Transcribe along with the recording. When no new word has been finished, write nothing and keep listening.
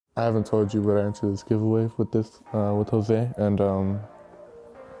I haven't told you, but I entered this giveaway with with Jose, and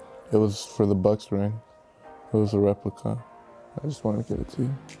it was for the Bucks ring. It was a replica. I just wanted to give it to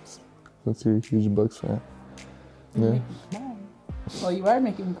you since you're a huge Bucks fan. Yeah. Well, you are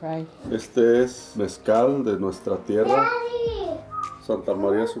making me cry. Este es mezcal de nuestra tierra, Santa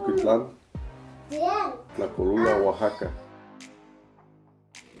María Suquitlán, La Colula, Oaxaca.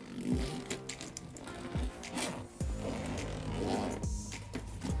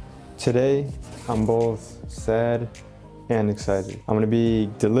 Today, I'm both sad and excited. I'm gonna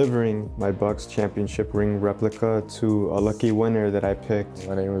be delivering my Bucks Championship Ring Replica to a lucky winner that I picked.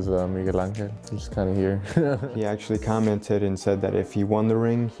 My name is Miguel Angel. I'm just kind of here. He actually commented and said that if he won the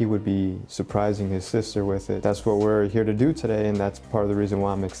ring, he would be surprising his sister with it. That's what we're here to do today, and that's part of the reason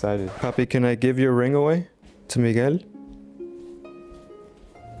why I'm excited. Papi, can I give your ring away to Miguel?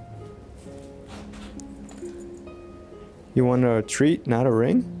 You want a treat, not a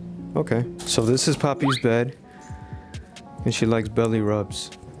ring? Okay. So this is Papi's bed. And she likes belly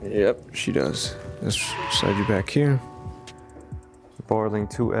rubs. Yep, she does. Let's slide you back here. Boiling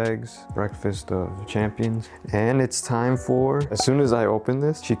 2 eggs, breakfast of champions. And it's time for, as soon as I open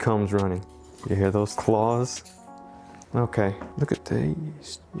this, she comes running. You hear those claws? Okay, look at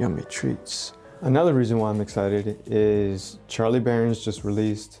these yummy treats. Another reason why I'm excited is Charlie Barron's just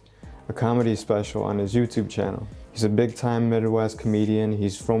released a comedy special on his YouTube channel. He's a big-time Midwest comedian.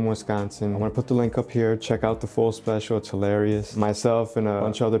 He's from Wisconsin. I'm gonna put the link up here. Check out the full special, it's hilarious. Myself and a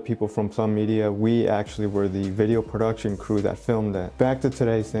bunch of other people from Plum Media, we actually were the video production crew that filmed that. Back to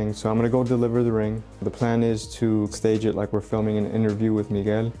today's thing, so I'm gonna go deliver the ring. The plan is to stage it like we're filming an interview with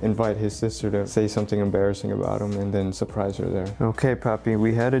Miguel, invite his sister to say something embarrassing about him, and then surprise her there. Okay, Papi,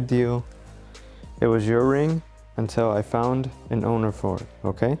 we had a deal. It was your ring until I found an owner for it,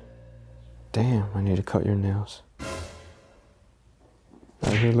 okay? Damn, I need to cut your nails.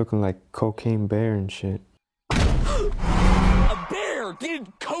 Out here looking like cocaine bear and shit. A bear did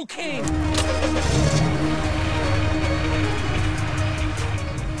cocaine!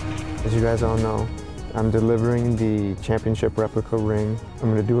 As you guys all know, I'm delivering the championship replica ring. I'm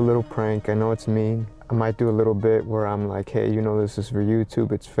gonna do a little prank. I know it's mean. I might do a little bit where I'm like, hey, you know this is for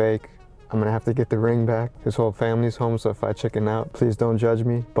YouTube, it's fake. I'm gonna have to get the ring back. His whole family's home, so if I chicken out, please don't judge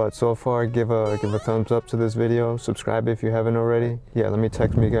me. But so far, give a thumbs up to this video. Subscribe if you haven't already. Yeah, let me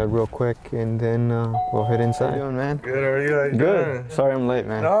text Miguel real quick, and then we'll head inside. How you doing, man? Good, how are you guys Good. doing? Sorry I'm late,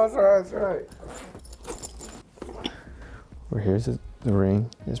 man. No, it's alright, it's alright. Well, here's the ring,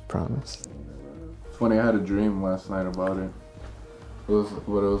 as promised. It's funny, I had a dream last night about it. It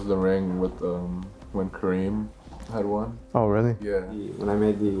was the ring with when Kareem had won. Oh, really? Yeah. When I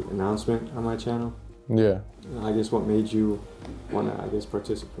made the announcement on my channel? Yeah. I guess what made you want to,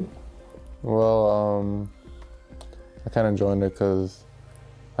 participate? Well, I kind of joined it because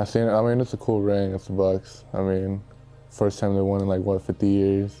I mean, it's a cool ring, it's the Bucks. I mean, first time they won in like, what, 50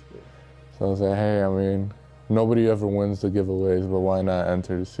 years? So I was like, hey, I mean, nobody ever wins the giveaways, but why not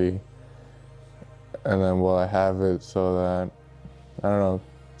enter to see? And then, well, I have it so that, I don't know,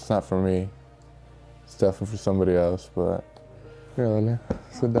 it's not for me. It's definitely for somebody else, but here, Lily,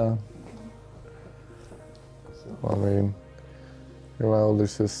 sit down. I mean, you're my older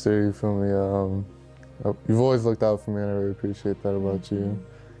sister, you feel me? You've always looked out for me, and I really appreciate that about you.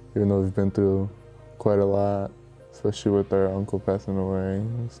 Even though we've been through quite a lot, especially with our uncle passing away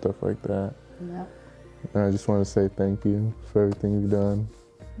and stuff like that. Yeah. And I just want to say thank you for everything you've done.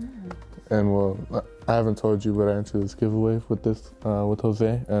 And well, I haven't told you, but I entered this giveaway with with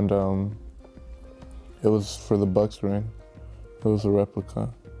Jose, and it was for the Bucks ring. It was a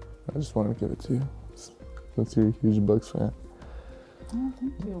replica. I just wanted to give it to you since you're a huge Bucks fan. Oh,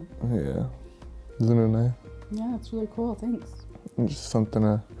 thank you. Yeah. Isn't it nice? Yeah, it's really cool, thanks. And just something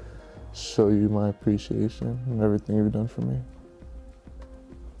to show you my appreciation and everything you've done for me.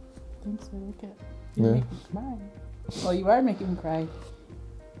 Thanks, I like it. Yeah. You make me cry. Well, you are making me cry.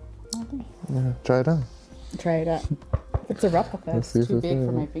 Oh, thanks. Yeah, try it out. Try it out. It's a replica. Let's It's see too if it's big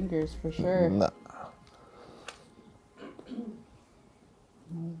for in. my fingers, for sure. Nah.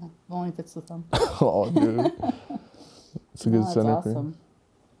 Only if it's the thumb. Oh, dude. It's a good That's center awesome.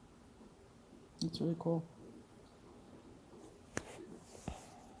 It's really cool.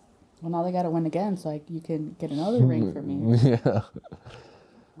 Well, now they got to win again, so you can get another ring for me. Yeah.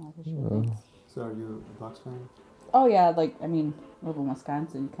 Oh, for sure. Thanks. So are you a Bucks fan? Oh yeah, like I mean, live in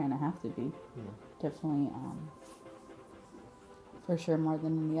Wisconsin, you kind of have to be. Yeah. Definitely, for sure more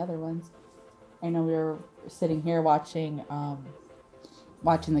than in the other ones. I know we were sitting here watching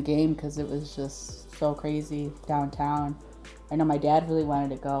the game because it was just so crazy downtown. I know my dad really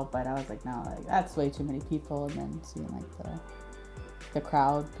wanted to go, but I was like, no, like, that's way too many people. And then seeing like the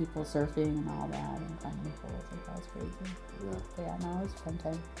crowd, people surfing and all that, and climbing poles. Like, that was crazy. Yeah. But yeah, no, it was a fun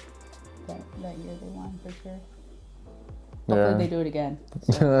time. That year they won for sure. Yeah. Hopefully they do it again.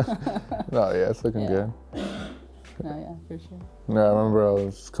 So. No, yeah, it's looking good. No, yeah, for sure. Yeah, I remember I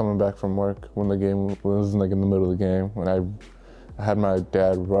was coming back from work when the game was like in the middle of the game, when I had my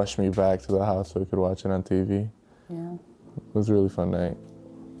dad rush me back to the house so we could watch it on TV. Yeah. It was a really fun night.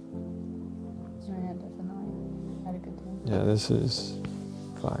 Yeah, definitely. Had a good time. Yeah, this is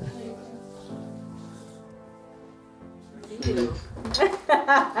fire.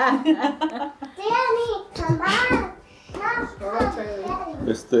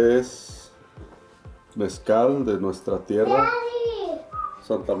 Este es mezcal de nuestra tierra,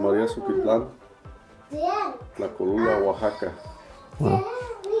 Santa María Suquitlán, la Colula, Oaxaca.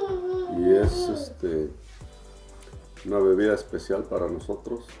 Y es una bebida especial para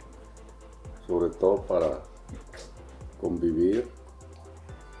nosotros, sobre todo para convivir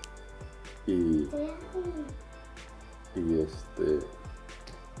y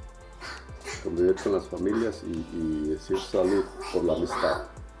convivir con las familias y decir salud por la amistad.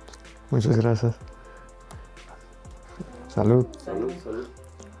 Muchas gracias. Salud. Salud, salud.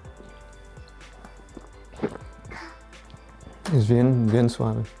 Es bien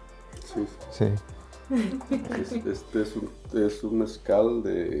suave. Sí. Sí. Este es un mezcal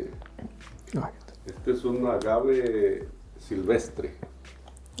de... Este es un agave silvestre.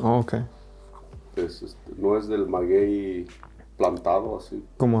 Oh, ok. No es del maguey plantado así.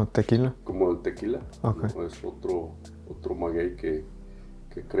 ¿Como tequila? Como el tequila. Ok. No, es otro maguey que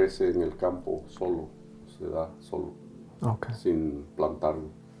crece en el campo solo. Se da solo. Ok. Sin plantarlo.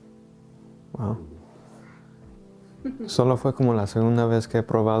 Wow. Solo fue como la segunda vez que he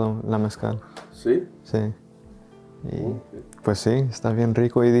probado la mezcal. ¿Sí? Sí. Y Okay. pues sí, está bien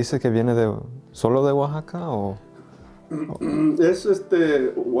rico. ¿Y dice que viene solo de Oaxaca o...?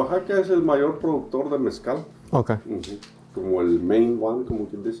 Oaxaca es el mayor productor de mezcal. Ok. Como el main one, como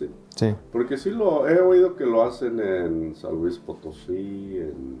quien dice. Sí. Porque sí he oído que lo hacen en San Luis Potosí,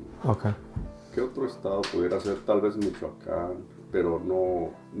 Ok. ¿qué otro estado pudiera ser? Tal vez Michoacán, pero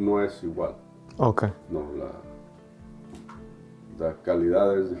no es igual. Ok. No, la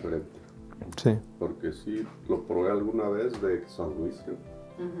calidad es diferente. Sí. Porque sí, lo probé alguna vez de San Luis, ¿no?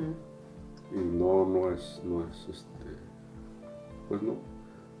 Y no es, pues no,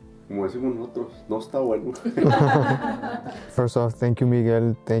 como decimos nosotros, no está bueno. First off, thank you,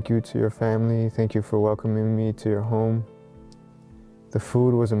 Miguel. Thank you to your family. Thank you for welcoming me to your home. The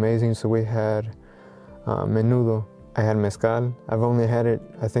food was amazing. So we had menudo. I had mezcal. I've only had it,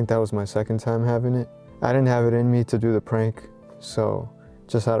 I think that was my second time having it. I didn't have it in me to do the prank, so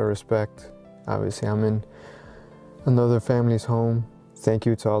just out of respect, obviously I'm in another family's home. Thank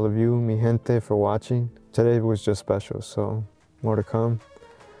you to all of you, mi gente, for watching. Today was just special, so more to come.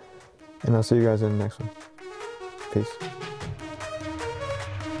 And I'll see you guys in the next one. Peace.